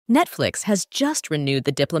Netflix has just renewed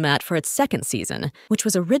The Diplomat for its second season, which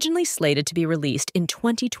was originally slated to be released in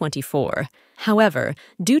 2024. However,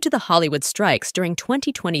 due to the Hollywood strikes during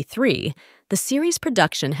 2023, the series'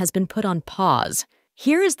 production has been put on pause.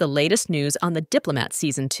 Here is the latest news on The Diplomat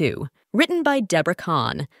Season 2. Written by Deborah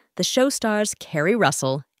Kahn, the show stars Keri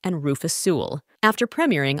Russell and Rufus Sewell. After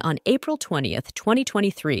premiering on April 20th,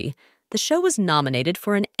 2023, the show was nominated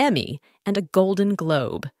for an Emmy and a Golden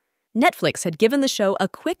Globe. Netflix had given the show a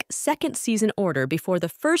quick second season order before the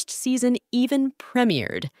first season even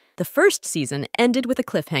premiered. The first season ended with a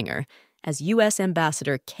cliffhanger, as U.S.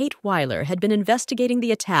 Ambassador Kate Weiler had been investigating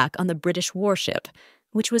the attack on the British warship,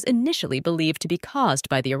 which was initially believed to be caused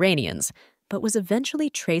by the Iranians, but was eventually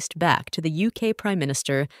traced back to the UK Prime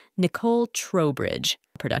Minister Nicole Trowbridge.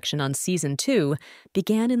 Production on Season 2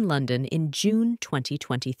 began in London in June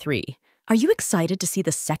 2023. Are you excited to see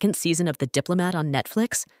the second season of The Diplomat on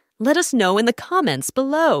Netflix? Let us know in the comments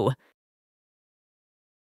below.